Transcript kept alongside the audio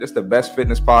This the best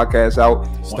fitness podcast out.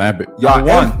 Stamp it. Y'all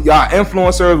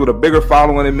influencers with a bigger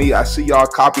following than me. I see y'all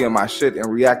copying my shit and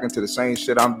reacting to the same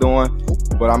shit I'm doing,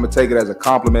 but I'm gonna take it as a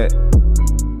compliment.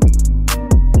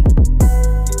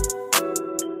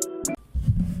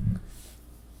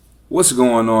 What's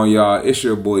going on, y'all? It's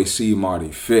your boy C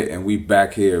Marty Fit, and we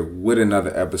back here with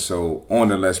another episode on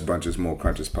the Less Brunches More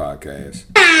Crunches podcast.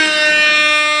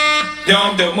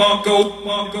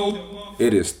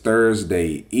 It is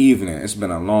Thursday evening. It's been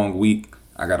a long week.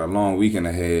 I got a long weekend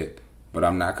ahead, but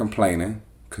I'm not complaining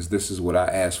because this is what I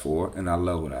asked for and I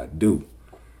love what I do.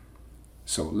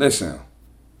 So listen,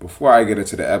 before I get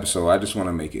into the episode, I just want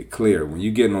to make it clear. When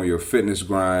you're getting on your fitness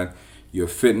grind, your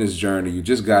fitness journey, you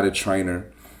just got a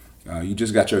trainer, you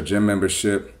just got your gym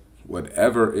membership,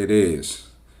 whatever it is,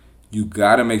 you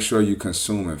got to make sure you're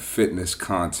consuming fitness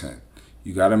content.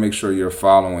 You got to make sure you're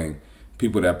following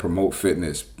people that promote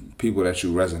fitness, people that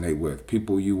you resonate with,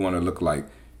 people you want to look like,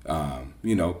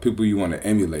 people you want to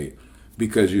emulate,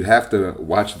 because you have to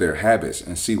watch their habits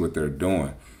and see what they're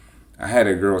doing. I had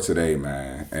a girl today,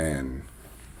 man, and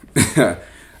I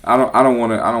don't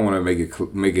want to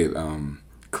make it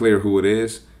clear who it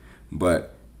is,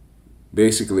 but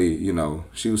basically,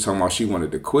 she was talking about she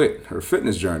wanted to quit her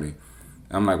fitness journey.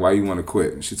 I'm like, why you want to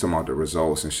quit? And she talking about the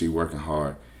results and she working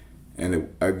hard.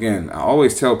 And again, I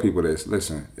always tell people this,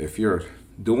 listen, if you're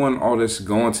doing all this,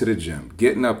 going to the gym,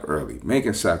 getting up early,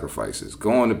 making sacrifices,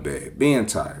 going to bed, being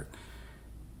tired,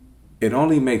 it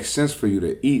only makes sense for you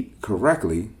to eat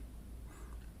correctly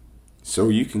so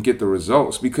you can get the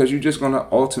results, because you're just going to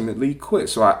ultimately quit.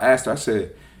 So I asked her, I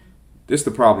said, this is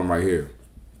the problem right here.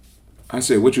 I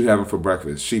said, what you having for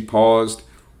breakfast? She paused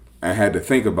and had to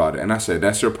think about it. And I said,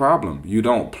 that's your problem. You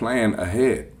don't plan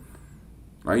ahead,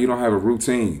 right? You don't have a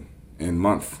routine in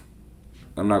month.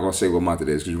 I'm not going to say what month it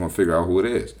is because you're going to figure out who it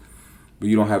is. But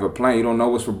you don't have a plan. You don't know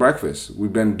what's for breakfast.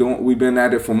 We've been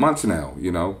at it for months now,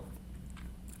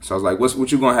 So I was like,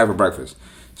 what you going to have for breakfast?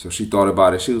 So she thought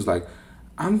about it. She was like,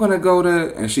 I'm going to go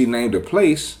to, and she named a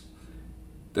place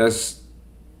that's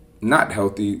not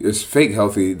healthy. It's fake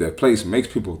healthy. That place makes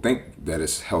people think that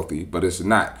it's healthy, but it's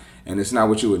not. And it's not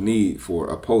what you would need for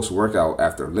a post-workout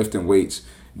after lifting weights,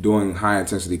 doing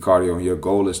high-intensity cardio, and your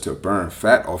goal is to burn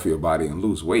fat off your body and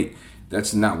lose weight.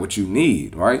 That's not what you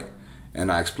need, right?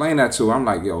 And I explained that to her. I'm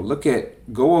like,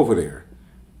 go over there,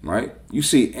 right? You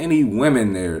see any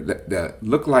women there that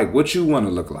look like what you want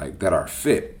to look like, that are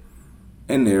fit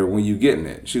in there when you getting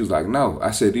it? She was like, no.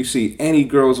 I said, do you see any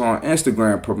girls on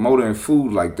Instagram promoting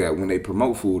food like that when they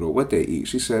promote food or what they eat?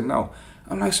 She said, no.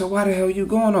 I'm like, so why the hell are you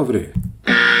going over there?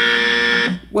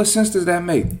 What sense does that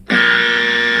make?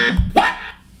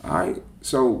 All right,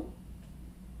 so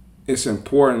it's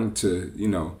important to,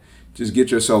 just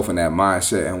get yourself in that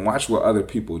mindset and watch what other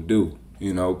people do.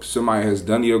 Somebody has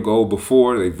done your goal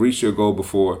before, they've reached your goal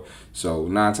before, so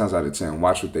 9 times out of 10,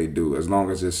 watch what they do, as long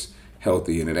as it's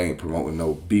healthy and it ain't promoting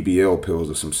no BBL pills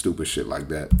or some stupid shit like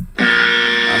that.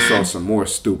 I saw some more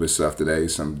stupid stuff today,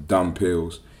 some dumb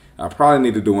pills. I probably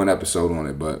need to do an episode on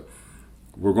it, but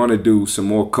we're going to do some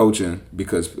more coaching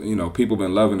because, people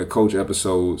been loving the coach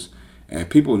episodes. And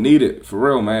people need it, for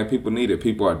real, man. People need it.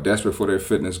 People are desperate for their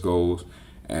fitness goals.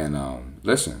 And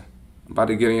listen, I'm about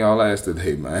to get in y'all ass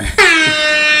today, man.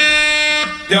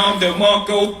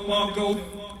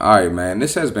 All right, man.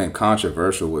 This has been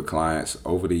controversial with clients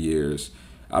over the years.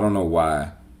 I don't know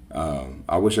why.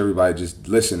 I wish everybody just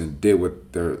listened and did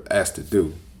what they're asked to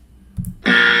do.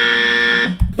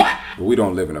 But we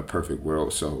don't live in a perfect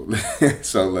world, so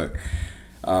look.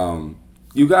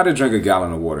 You got to drink a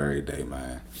gallon of water every day,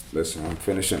 man. Listen, I'm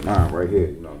finishing mine right here.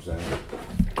 You know what I'm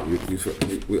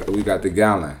saying? We got the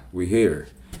gallon. We here.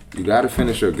 You got to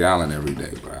finish your gallon every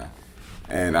day, bro.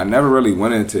 And I never really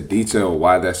went into detail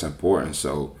why that's important.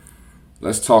 So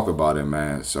let's talk about it,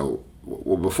 man. So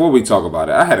before we talk about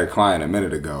it, I had a client a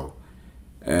minute ago.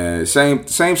 And same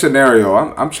scenario.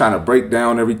 I'm trying to break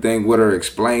down everything with her,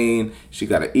 explain. She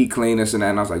got to eat clean, this and that.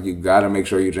 And I was like, you got to make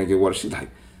sure you drink your water. She's like,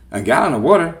 a gallon of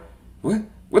water?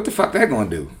 What the fuck that gonna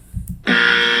do?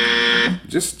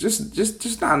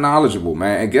 Just not knowledgeable,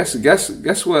 man. And guess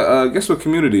what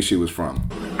community she was from?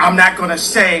 I'm not gonna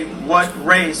say what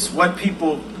race, what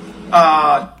people.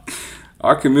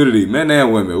 Our community, men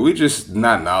and women, we just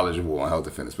not knowledgeable on health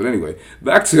and fitness. But anyway,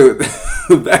 back to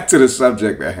the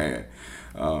subject at hand.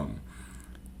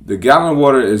 The gallon of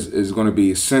water is going to be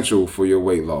essential for your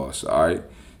weight loss. All right.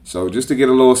 So just to get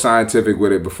a little scientific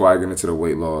with it before I get into the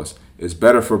weight loss, it's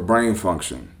better for brain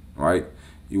function, right?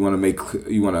 You want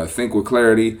to think with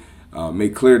clarity,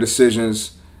 make clear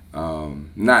decisions,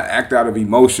 not act out of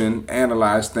emotion,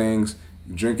 analyze things.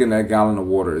 Drinking that gallon of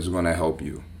water is going to help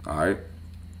you, all right?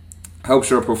 Helps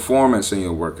your performance in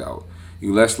your workout.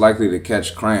 You're less likely to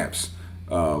catch cramps,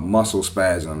 muscle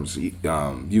spasms.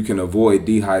 You can avoid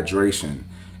dehydration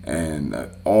and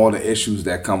all the issues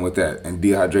that come with that. And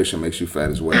dehydration makes you fat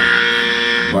as well.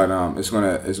 But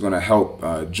it's gonna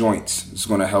help joints. It's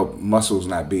gonna help muscles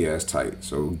not be as tight.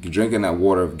 So drinking that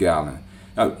water of gallon.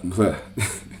 Come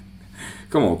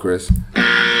on, Chris.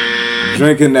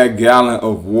 Drinking that gallon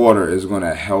of water is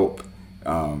gonna help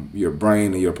your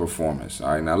brain and your performance.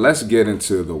 All right, now let's get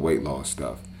into the weight loss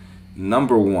stuff.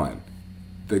 Number one,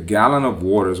 the gallon of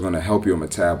water is going to help your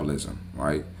metabolism,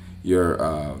 right?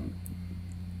 The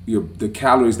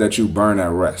calories that you burn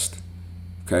at rest.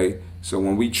 Okay, so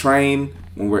when we train,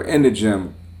 when we're in the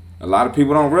gym, a lot of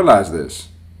people don't realize this.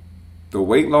 The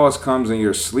weight loss comes in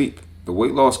your sleep. The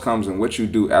weight loss comes in what you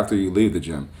do after you leave the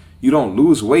gym. You don't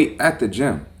lose weight at the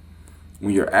gym.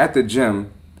 When you're at the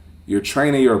gym, you're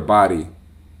training your body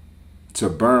to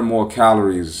burn more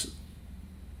calories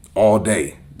all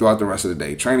day, throughout the rest of the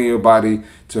day. Training your body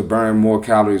to burn more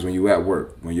calories when you're at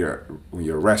work, when you're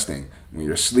resting, when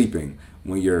you're sleeping,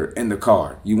 when you're in the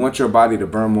car. You want your body to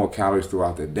burn more calories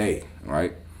throughout the day,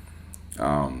 right?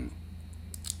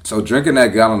 So drinking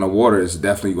that gallon of water is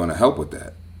definitely going to help with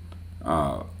that.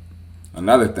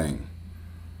 Another thing,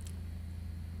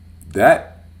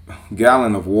 that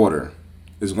gallon of water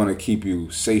is going to keep you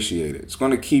satiated. It's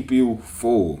going to keep you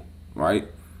full, right?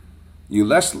 You're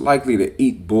less likely to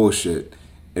eat bullshit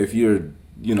if you're,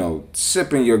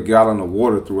 sipping your gallon of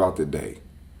water throughout the day,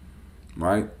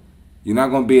 right? You're not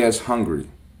going to be as hungry.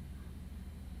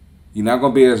 You're not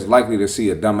going to be as likely to see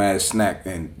a dumbass snack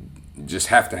and just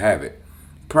have to have it.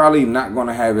 Probably not going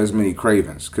to have as many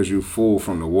cravings because you're full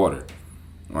from the water,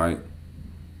 right?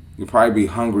 You'll probably be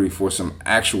hungry for some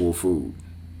actual food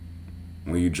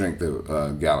when you drink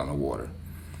the gallon of water,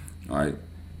 all right?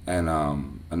 And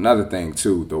another thing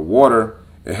too, the water,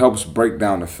 it helps break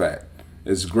down the fat.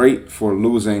 It's great for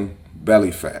losing belly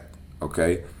fat,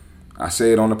 okay? I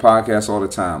say it on the podcast all the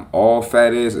time. All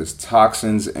fat is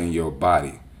toxins in your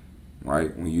body,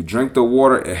 right? When you drink the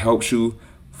water, it helps you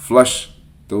flush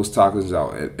those toxins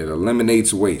out. It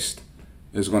eliminates waste.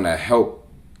 It's going to help.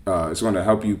 It's going to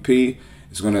help you pee.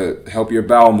 It's going to help your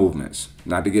bowel movements.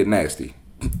 Not to get nasty.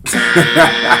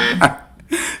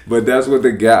 But that's what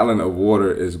the gallon of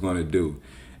water is going to do.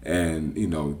 And,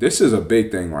 this is a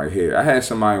big thing right here. I had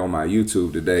somebody on my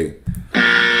YouTube today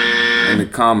in the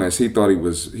comments. He thought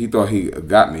he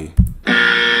got me.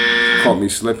 Caught me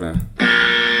slipping.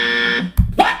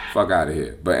 Fuck out of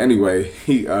here. But anyway,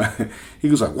 he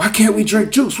was like, why can't we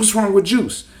drink juice? What's wrong with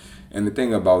juice? And the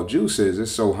thing about juice is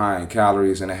it's so high in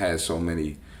calories and it has so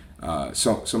many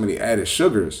added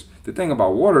sugars. The thing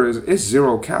about water is it's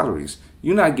 0 calories.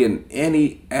 You're not getting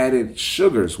any added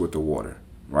sugars with the water,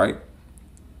 right?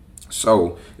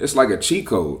 So it's like a cheat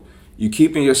code. You're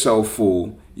keeping yourself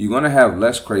full. You're going to have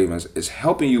less cravings. It's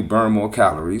helping you burn more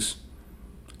calories.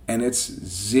 And it's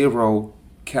 0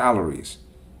 calories.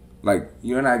 Like,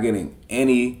 you're not getting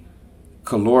any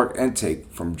caloric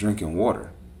intake from drinking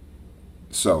water.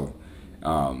 So,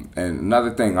 and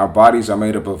another thing, our bodies are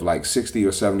made up of like 60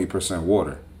 or 70%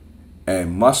 water.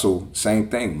 And muscle, same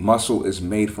thing. Muscle is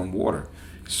made from water.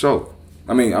 So,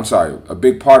 a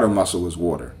big part of muscle is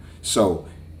water. So,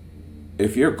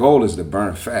 if your goal is to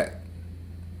burn fat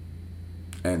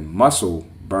and muscle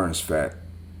burns fat,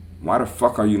 why the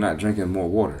fuck are you not drinking more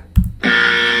water?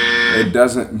 It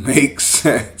doesn't make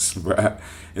sense, bruh.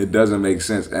 It doesn't make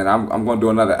sense. And I'm going to do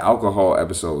another alcohol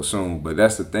episode soon, but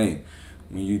that's the thing.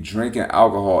 When you drinking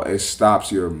alcohol, it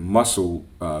stops your muscle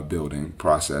building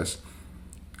process.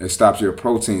 It stops your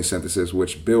protein synthesis,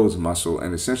 which builds muscle.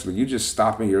 And essentially, you're just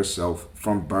stopping yourself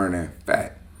from burning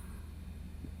fat.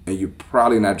 And you're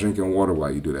probably not drinking water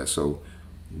while you do that. So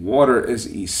water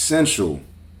is essential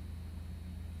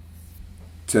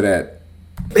to that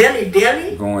belly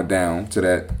deli going down, to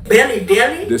that belly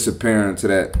deli disappearing, to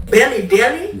that belly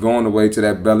deli going away, to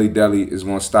that belly deli is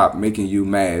going to stop making you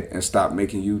mad and stop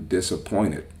making you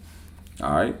disappointed.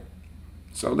 All right?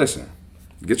 So listen,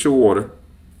 get your water.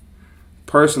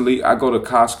 Personally, I go to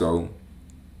Costco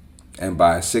and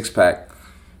buy a 6-pack.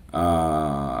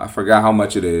 I forgot how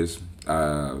much it is.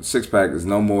 6-pack is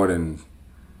no more than,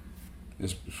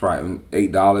 it's probably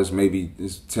 $8, maybe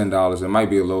it's $10. It might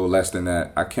be a little less than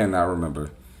that. I cannot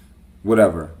remember.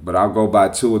 Whatever. But I'll go buy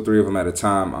 2 or 3 of them at a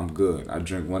time. I'm good. I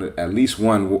drink at least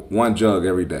one jug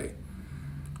every day.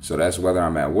 So that's whether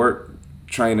I'm at work,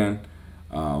 training,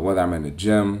 whether I'm in the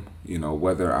gym,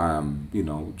 whether I'm,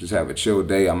 just have a chill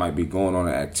day. I might be going on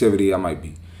an activity. I might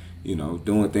be,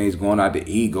 doing things, going out to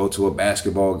eat, go to a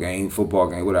basketball game, football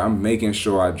game, whatever. I'm making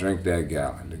sure I drink that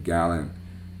gallon. The gallon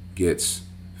gets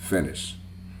finished.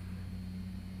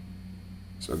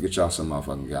 So get y'all some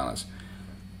motherfucking gallons.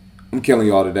 I'm killing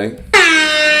y'all today.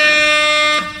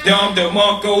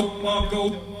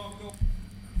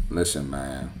 Listen,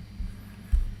 man.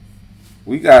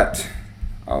 We got...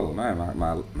 Oh, man,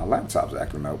 my laptop's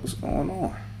acting up. What's going on?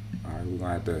 All right, we're going to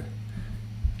have to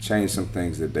change some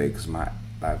things today because my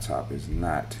laptop is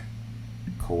not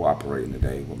cooperating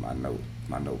today with my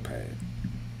notepad.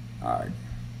 All right.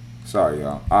 Sorry,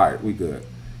 y'all. All right, we good.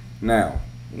 Now,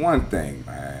 one thing,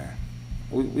 man.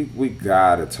 We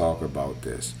got to talk about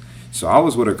this. So I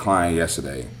was with a client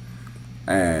yesterday,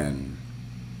 and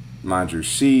mind you,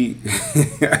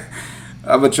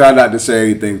 I'm going to try not to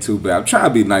say anything too bad. I'm trying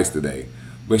to be nice today.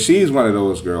 But she's one of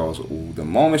those girls who the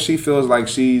moment she feels like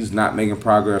she's not making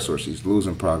progress or she's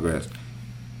losing progress,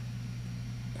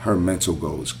 her mental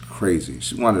goes crazy.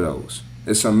 She's one of those.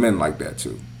 There's some men like that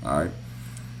too, all right?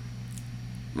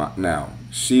 Now,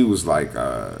 she was like,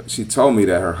 she told me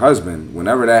that her husband,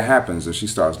 whenever that happens, if she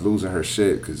starts losing her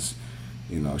shit because,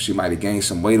 you know, she might have gained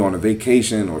some weight on a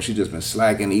vacation or she just been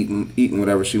slacking, eating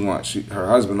whatever she wants. Her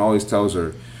husband always tells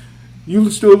her, "You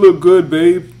still look good,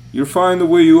 babe. You're fine the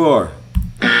way you are."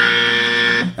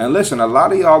 And listen, a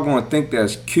lot of y'all gonna think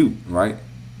that's cute, right?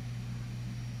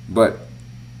 But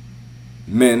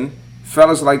men,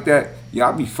 fellas like that,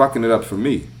 y'all be fucking it up for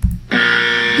me.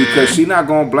 Because she not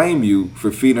gonna blame you for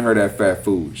feeding her that fat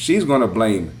food. She's gonna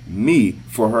blame me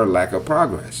for her lack of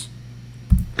progress.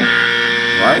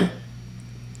 Right?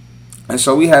 And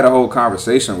so we had a whole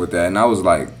conversation with that, and I was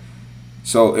like,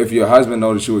 so if your husband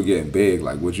noticed you were getting big,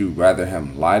 like, would you rather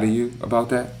him lie to you about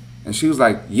that? And she was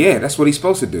like, yeah, that's what he's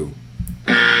supposed to do.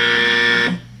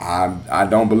 I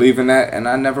don't believe in that, and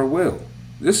I never will.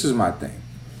 This is my thing.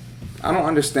 I don't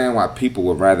understand why people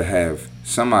would rather have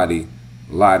somebody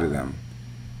lie to them.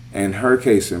 In her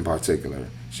case in particular,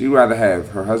 she'd rather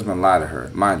have her husband lie to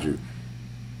her. Mind you,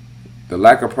 the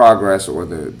lack of progress or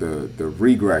the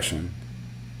regression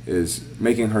is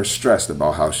making her stressed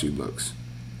about how she looks.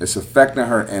 It's affecting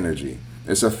her energy.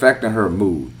 It's affecting her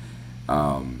mood.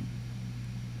 And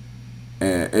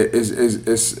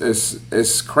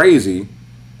it's crazy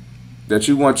that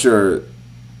you want your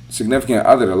significant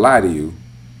other to lie to you,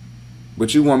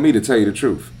 but you want me to tell you the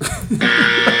truth.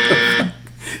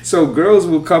 So girls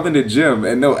will come in the gym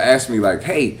and they'll ask me like,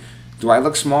 "Hey, do I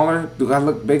look smaller? Do I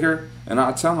look bigger?" And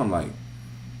I'll tell them like,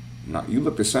 "No, you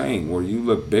look the same, or you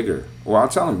look bigger." Or I'll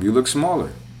tell them, "You look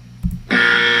smaller."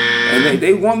 And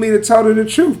they want me to tell them the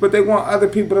truth, but they want other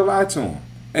people to lie to them.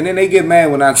 And then they get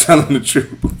mad when I tell them the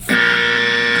truth.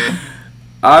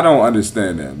 I don't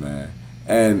understand that, man.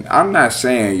 And I'm not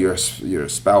saying your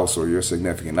spouse or your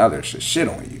significant other should shit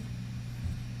on you.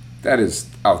 That is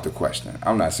out the question.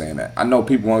 I'm not saying that. I know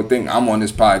people won't think I'm on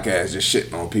this podcast just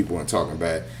shitting on people and talking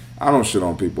bad. I don't shit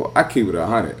on people. I keep it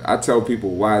 100. I tell people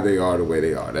why they are the way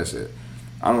they are. That's it.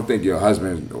 I don't think your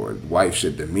husband or wife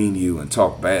should demean you and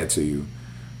talk bad to you.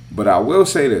 But I will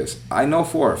say this. I know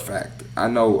for a fact. I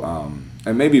know,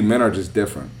 and maybe men are just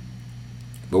different.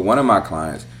 But one of my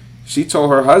clients, she told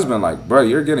her husband, like, "Bro,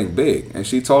 you're getting big." And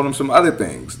she told him some other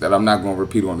things that I'm not going to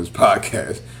repeat on this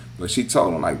podcast. But she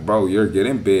told him, like, "Bro, you're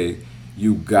getting big.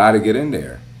 You got to get in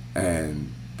there."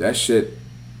 And that shit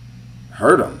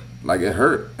hurt him. Like, it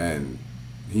hurt. And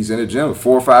he's in the gym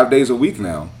 4 or 5 days a week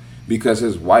now because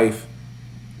his wife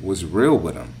was real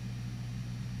with him.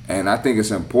 And I think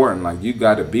it's important. Like, you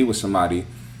got to be with somebody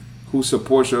who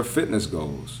supports your fitness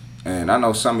goals. And I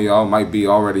know some of y'all might be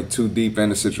already too deep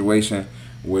in a situation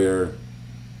where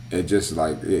it just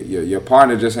like your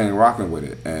partner just ain't rocking with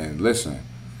it. And listen,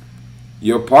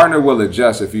 your partner will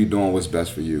adjust if you're doing what's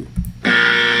best for you.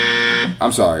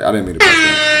 I'm sorry, I didn't mean to press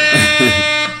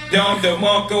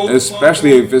that.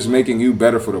 Especially if it's making you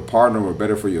better for the partner or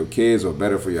better for your kids or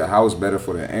better for your house, better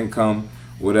for the income,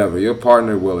 whatever. Your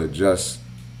partner will adjust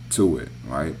to it,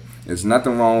 right? There's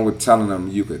nothing wrong with telling them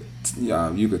you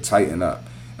could tighten up.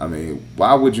 I mean,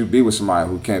 why would you be with somebody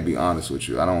who can't be honest with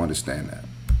you? I don't understand that.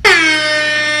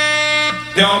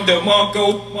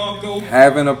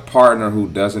 Having a partner who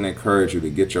doesn't encourage you to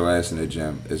get your ass in the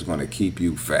gym is going to keep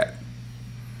you fat,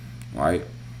 right?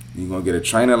 You're going to get a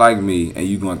trainer like me and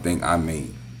you're going to think I'm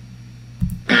mean.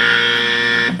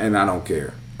 And I don't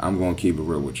care. I'm going to keep it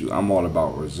real with you. I'm all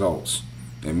about results.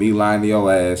 And me lying to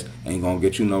your ass ain't going to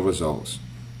get you no results,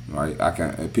 right?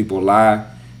 People lie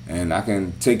and I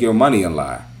can take your money and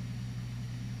lie.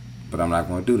 But I'm not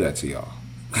going to do that to y'all.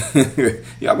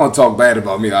 Y'all going to talk bad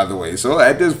about me either way. So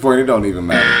at this point, it don't even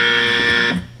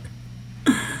matter.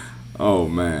 Oh,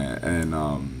 man. And,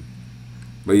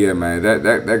 but yeah, man,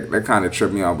 that kind of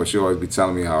tripped me out. But she always be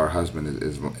telling me how her husband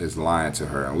is lying to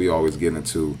her. And we always get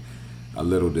into a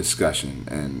little discussion.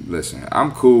 And listen,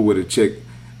 I'm cool with a chick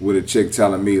with a chick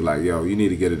telling me like, yo, you need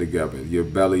to get it together. Your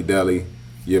belly deli,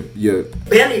 your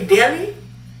Belly deli?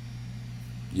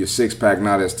 your six pack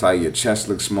not as tight, your chest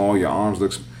looks small, your arms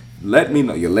look. Let me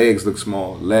know. Your legs look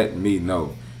small. Let me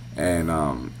know. And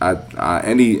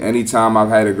anytime I've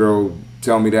had a girl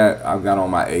tell me that, I've got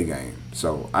on my A game.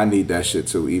 So I need that shit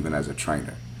too, even as a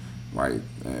trainer, right?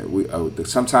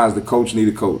 Sometimes the coach need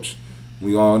a coach.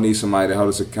 We all need somebody to hold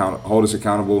us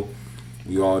accountable.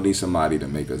 We all need somebody to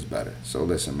make us better. So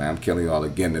listen, man, I'm killing y'all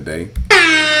again today.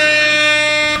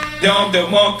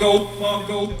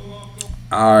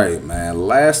 All right, man.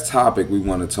 Last topic we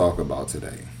want to talk about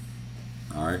today.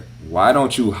 All right. Why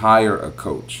don't you hire a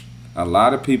coach? A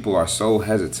lot of people are so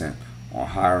hesitant on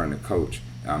hiring a coach.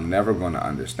 I'm never going to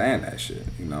understand that shit,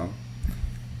 you know?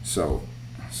 So,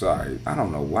 sorry. I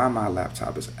don't know why my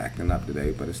laptop is acting up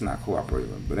today, but it's not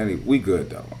cooperating. But anyway, we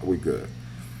good, though. We good.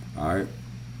 All right?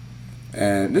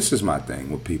 And this is my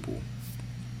thing with people.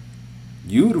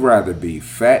 You'd rather be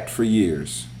fat for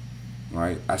years,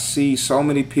 right? I see so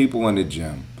many people in the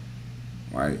gym,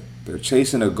 right? They're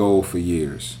chasing a goal for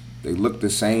years. They look the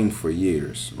same for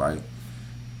years, right?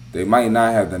 They might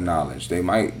not have the knowledge. They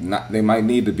might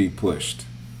need to be pushed,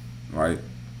 right?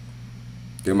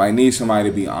 They might need somebody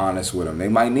to be honest with them. They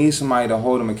might need somebody to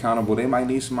hold them accountable. They might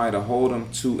need somebody to hold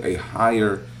them to a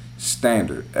higher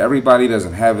standard. Everybody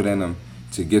doesn't have it in them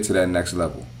to get to that next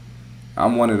level.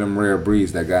 I'm one of them rare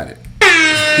breeds that got it.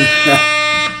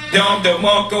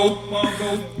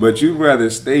 But you'd rather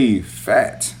stay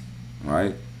fat,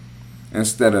 right?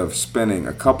 Instead of spending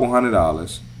a couple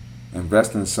 $100,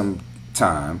 investing some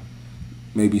time,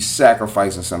 maybe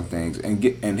sacrificing some things, and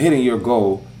hitting your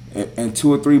goal in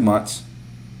 2 or 3 months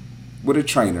with a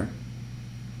trainer.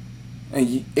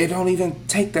 And it don't even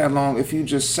take that long if you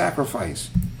just sacrifice.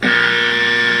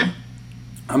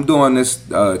 I'm doing this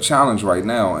challenge right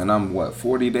now, and I'm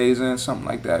 40 days in, something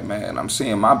like that, man. I'm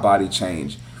seeing my body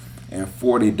change in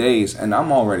 40 days, and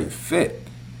I'm already fit.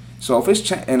 So if it's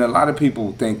and a lot of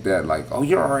people think that like, oh,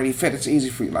 you're already fit, it's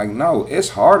easy for you. Like, no, it's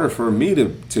harder for me to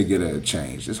get a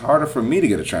change. It's harder for me to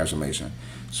get a transformation.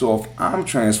 So if I'm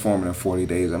transforming in 40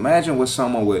 days, imagine what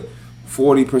someone with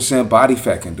 40% body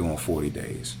fat can do in 40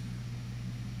 days.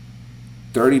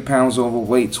 30 pounds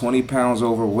overweight, 20 pounds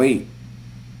overweight.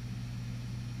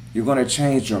 You're going to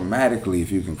change dramatically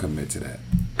if you can commit to that.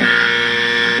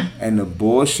 And the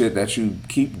bullshit that you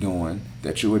keep doing,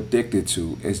 that you're addicted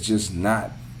to, is just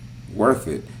not worth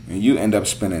it. And you end up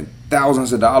spending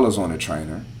thousands of dollars on a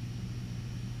trainer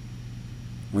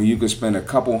when you could spend a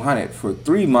couple $100 for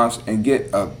 3 months and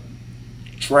get a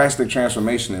drastic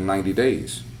transformation in 90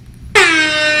 days.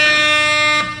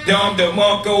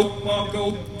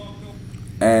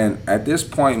 And at this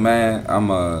point, man, I'm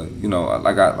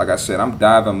like I said, I'm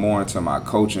diving more into my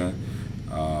coaching.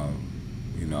 I'm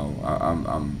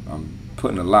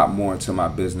putting a lot more into my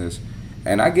business,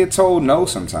 and I get told no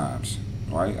sometimes,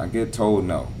 right? I get told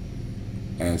no,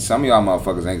 and some of y'all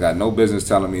motherfuckers ain't got no business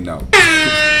telling me no.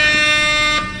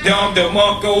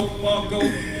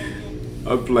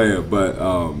 I'm playing, but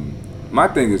my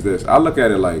thing is this: I look at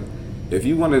it like, if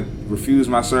you want to refuse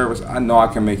my service, I know I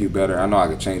can make you better. I know I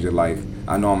can change your life.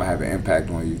 I know I'm going to have an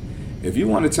impact on you. If you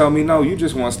want to tell me no, you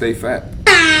just want to stay fat.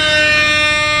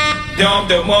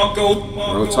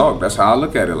 Real talk. That's how I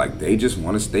look at it. Like, they just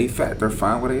want to stay fat. They're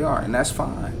fine where they are, and that's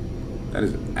fine. That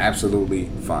is absolutely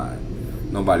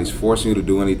fine. Nobody's forcing you to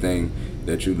do anything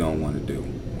that you don't want to do,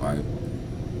 right?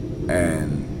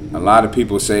 And a lot of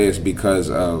people say it's because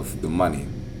of the money.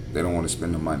 They don't want to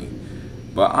spend the money.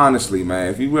 But honestly, man,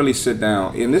 if you really sit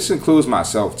down, and this includes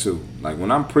myself too. Like,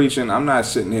 when I'm preaching, I'm not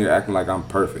sitting here acting like I'm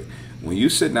perfect. When you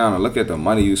sit down and look at the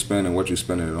money you spend and what you're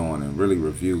spending it on and really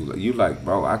review, you like,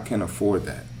 bro, I can afford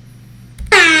that.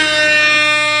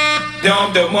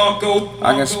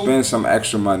 I can spend some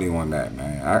extra money on that,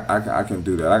 man. I can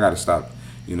do that. I got to stop.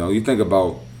 You think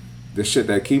about the shit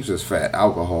that keeps us fat: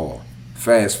 alcohol,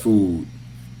 fast food,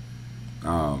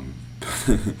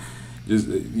 just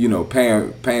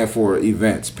paying for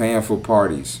events, paying for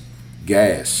parties,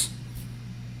 gas,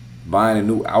 buying a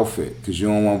new outfit because you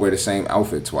don't want to wear the same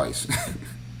outfit twice.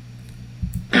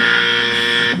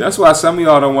 That's why some of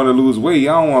y'all don't want to lose weight.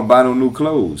 Y'all don't want to buy no new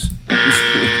clothes.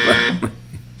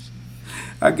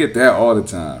 I get that all the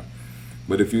time.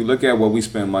 But if you look at what we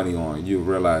spend money on, you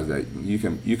realize that you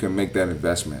can make that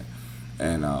investment.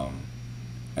 And a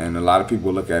lot of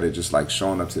people look at it just like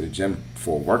showing up to the gym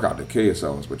for a workout to kill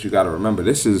yourselves. But you got to remember,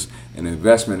 this is an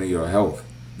investment in your health.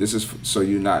 This is so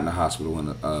you're not in the hospital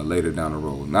later down the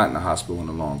road, not in the hospital in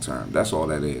the long term. That's all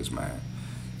that is, man.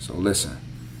 So listen,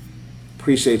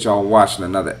 appreciate y'all watching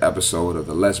another episode of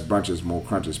the Less Brunches, More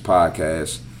Crunches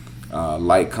podcast.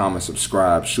 Like, comment,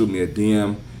 subscribe. Shoot me a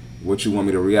DM. What you want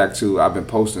me to react to. I've been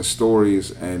posting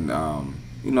stories and,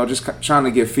 just trying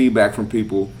to get feedback from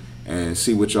people and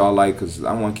see what y'all like, because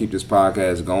I want to keep this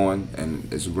podcast going and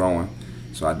it's growing.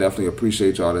 So I definitely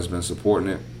appreciate y'all that's been supporting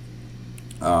it.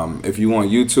 If you on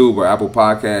YouTube or Apple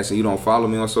Podcasts and you don't follow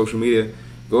me on social media,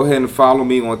 go ahead and follow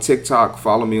me on TikTok,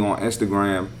 follow me on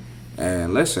Instagram.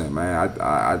 And listen, man,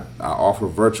 I offer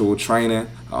virtual training.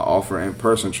 I offer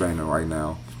in-person training right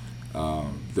now.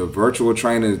 The virtual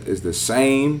training is the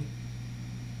same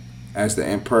as the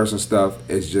in-person stuff.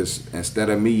 It's just, instead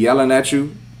of me yelling at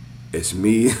you, it's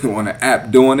me on the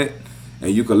app doing it.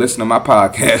 And you can listen to my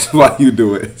podcast while you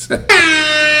do it.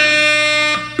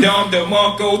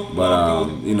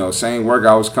 But, same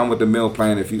workouts, come with the meal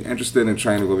plan. If you're interested in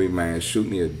training with me, man, shoot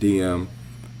me a DM.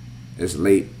 It's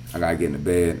late. I got to get into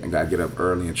bed. I got to get up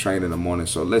early and train in the morning.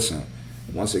 So listen,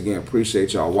 once again,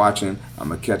 appreciate y'all watching. I'm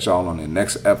going to catch y'all on the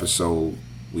next episode.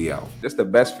 We out. This the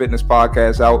best fitness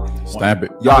podcast out. Stamp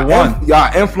it. Y'all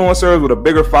influencers with a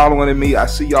bigger following than me. I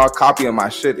see y'all copying my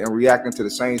shit and reacting to the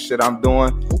same shit I'm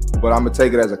doing. But I'm going to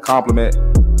take it as a compliment.